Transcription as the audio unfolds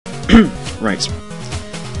Right.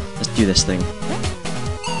 Let's do this thing.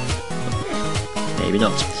 Maybe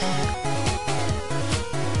not.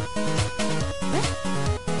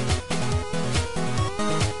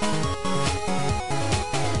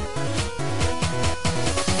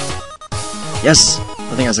 Yes!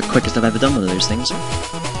 I think that's the quickest I've ever done one of those things. And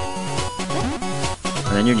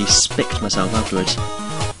I nearly spicked myself afterwards.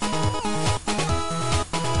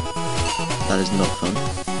 That is not fun.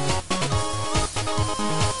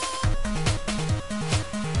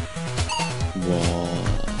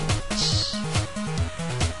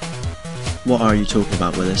 What are you talking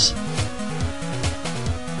about with this?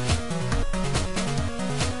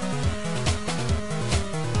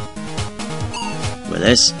 With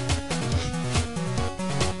this?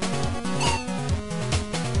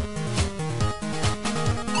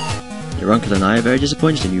 Your uncle and I are very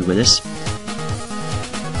disappointed in you with this.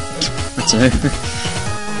 That's all.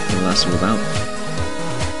 What that's all about.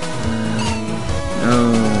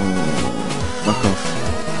 Oh, fuck off.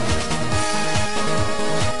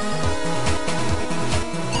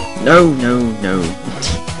 No, no, no.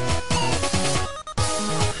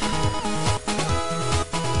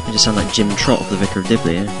 I just sound like Jim Trott of the Vicar of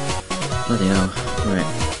Dibley, eh? Bloody hell. Right.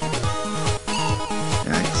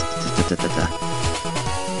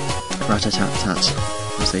 Rat-a-tat-tat,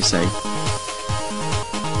 as they say.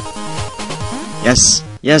 Yes!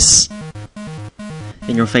 Yes!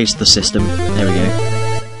 In your face, the system. There we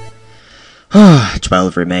go.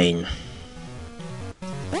 12 remain.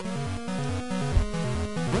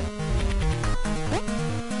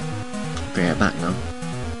 Bring it back now.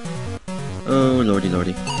 Oh lordy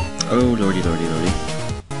lordy. Oh lordy lordy lordy.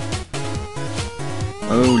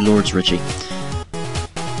 Oh Lord's Richie.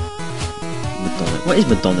 Madonna. What is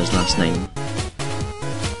Madonna's last name?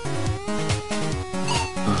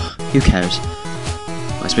 Oh, who cares?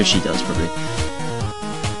 I suppose she does, probably.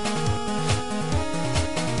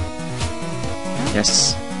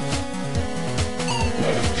 Yes.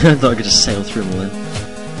 I thought I could just sail through them all then.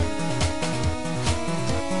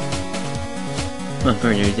 Well,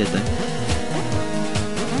 very nearly did though.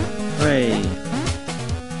 Hooray!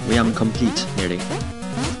 We am complete, nearly.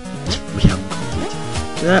 We am complete.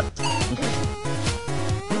 Yep.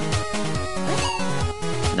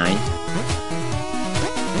 9.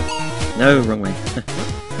 No, wrong way.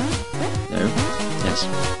 No. Yes.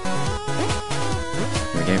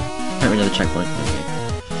 There we go. Apparently another checkpoint. There we go.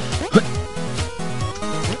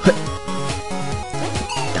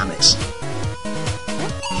 Damn it.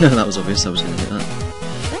 No, that was obvious. I was going to hit that.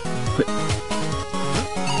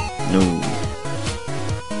 No.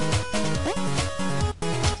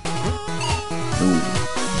 No.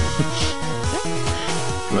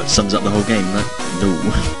 Well, that sums up the whole game, that. No.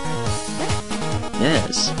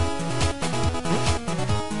 Yes.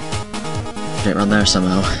 Get around there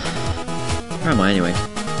somehow. Where am I anyway?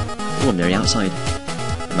 Oh, I'm nearly outside.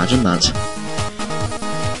 Imagine that.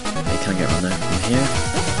 Okay, can't get around there from here.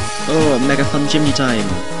 Oh, mega fun chimney time!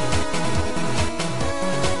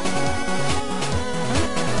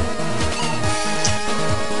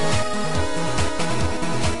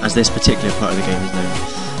 As this particular part of the game is known.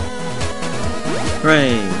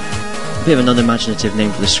 Hooray! A bit of another imaginative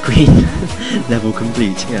name for the screen. Level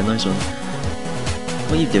complete. Yeah, nice one.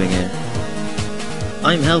 What are you doing here?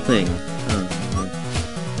 I'm helping! Oh,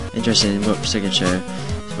 interesting in what signature.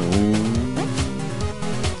 So,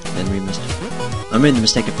 then we must... I made the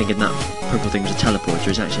mistake of thinking that purple thing was a teleporter,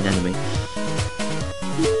 it's actually an enemy.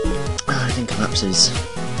 Oh, I think collapses.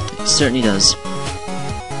 It certainly does.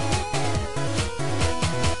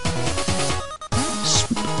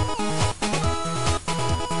 Swoop.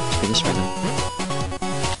 Let's go this way then.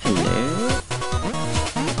 Hello?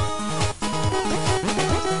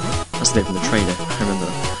 That's the bit from the trailer, I remember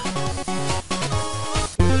that.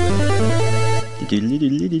 You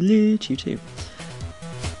too.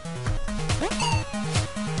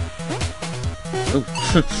 Oh,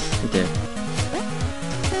 oh dear.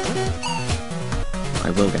 I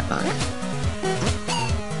will get back.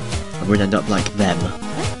 I would end up like them.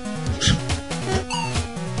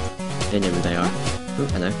 They know who they are. Oh,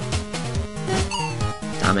 hello.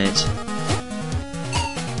 Damn it.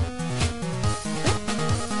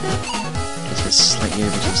 Let's get slightly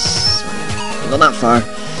over to the side. Not that far.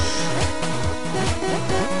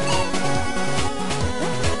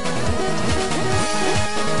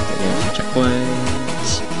 Checkpoint.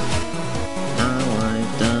 Now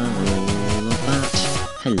I've done all of that.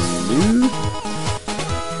 Hello.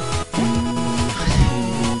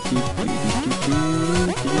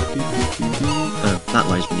 Oh, that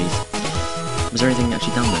lies beneath. Was there anything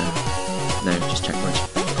actually down there? No, just checkpoint.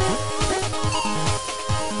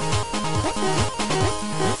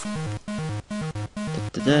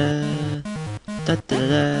 Da da da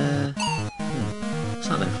da. What's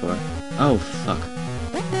that there for? Oh fuck.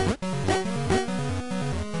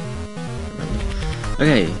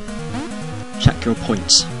 Okay. Check your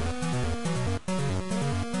points.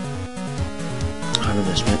 I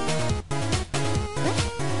remember this bit.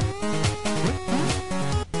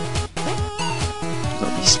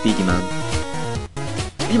 Gotta be Speedy Man.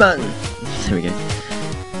 Speedy Man! There we go.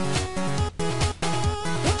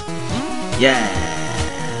 Yeah!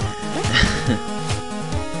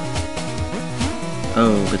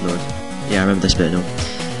 Oh, good lord. Yeah, I remember this bit now.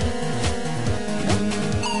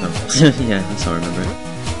 Oh. Yeah, that's how I remember it.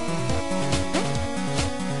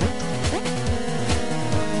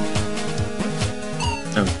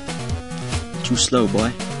 Oh. Too slow,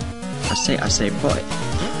 boy. I say, boy.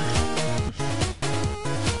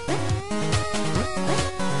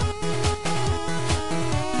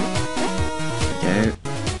 There we go.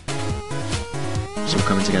 It's all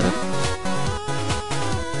coming together.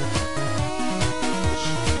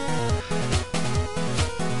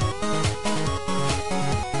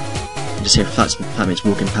 I just hear flatmates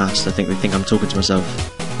walking past. I think they think I'm talking to myself.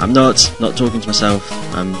 I'm not talking to myself.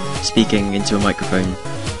 I'm speaking into a microphone.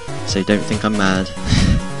 So don't think I'm mad.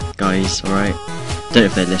 Guys, alright? Don't know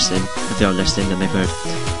if they're listening. If they are listening, then they've heard.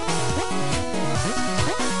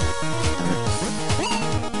 Damn it.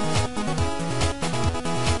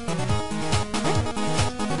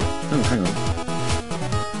 Oh, hang on.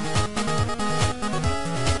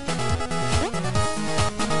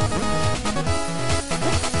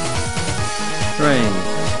 Hooray!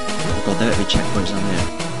 Oh god, there better be checkpoints down there.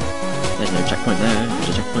 There's no checkpoint there, there's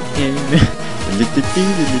a checkpoint here.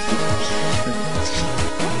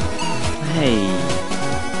 Hey!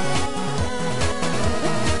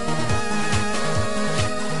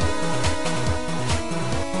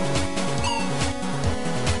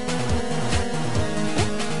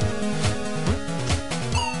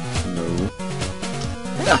 No.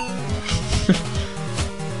 Ah!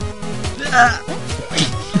 Ah!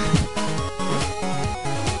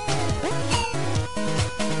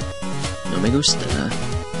 No me gusta.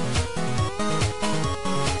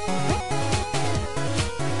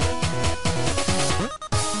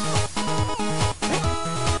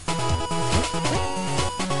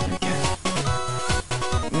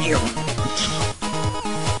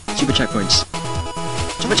 Super checkpoints.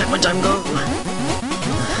 Super checkpoint time, go!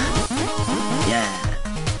 Yeah!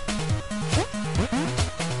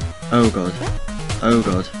 Oh god. Oh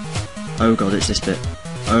god. Oh god, it's this bit.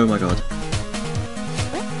 Oh my god.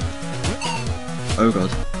 Oh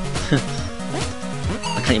god.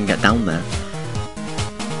 I can't even get down there.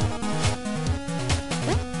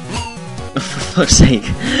 Oh, for fuck's sake.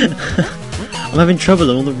 I'm having trouble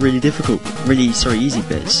on all the really difficult, easy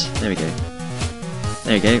bits. There we go.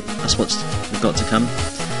 There we go. That's what's we've got to come.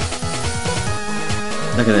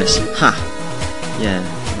 Look at this. Ha! Yeah,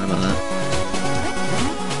 right about that.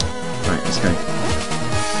 Right, let's go.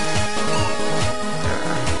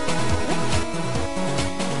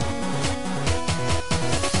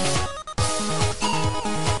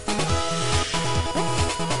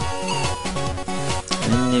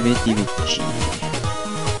 VVVVV. Let's go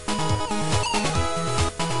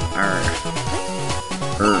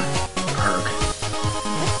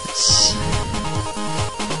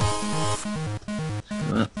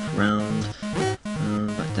up, round,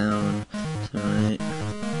 back down, to the right.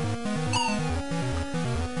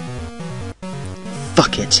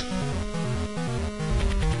 Fuck it!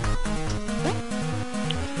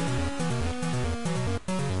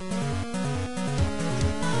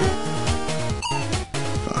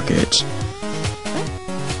 Fuck it.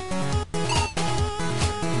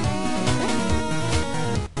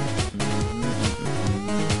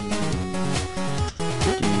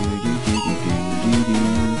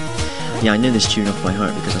 Yeah, I know this tune off by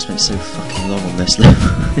heart because I spent so fucking long on this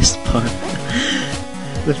level, this part.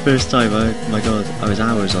 The first time, my god, I was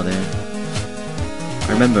hours on it.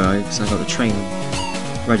 I remember, because I got the train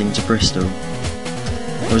riding to Bristol.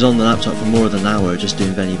 I was on the laptop for more than an hour just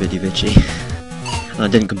doing VVVVV. And I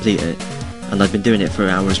didn't complete it. And I'd been doing it for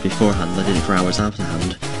hours beforehand, I did it for hours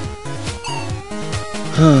afterhand.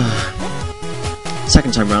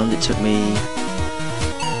 Second time round, it took me...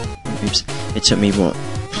 Oops. It took me, what?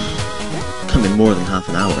 Coming more than half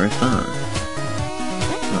an hour, if that.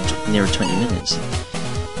 Not near 20 minutes.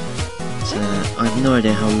 So, I have no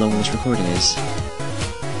idea how long this recording is.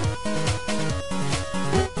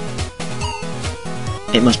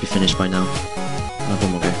 It must be finished by now. I'll have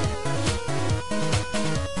one more go.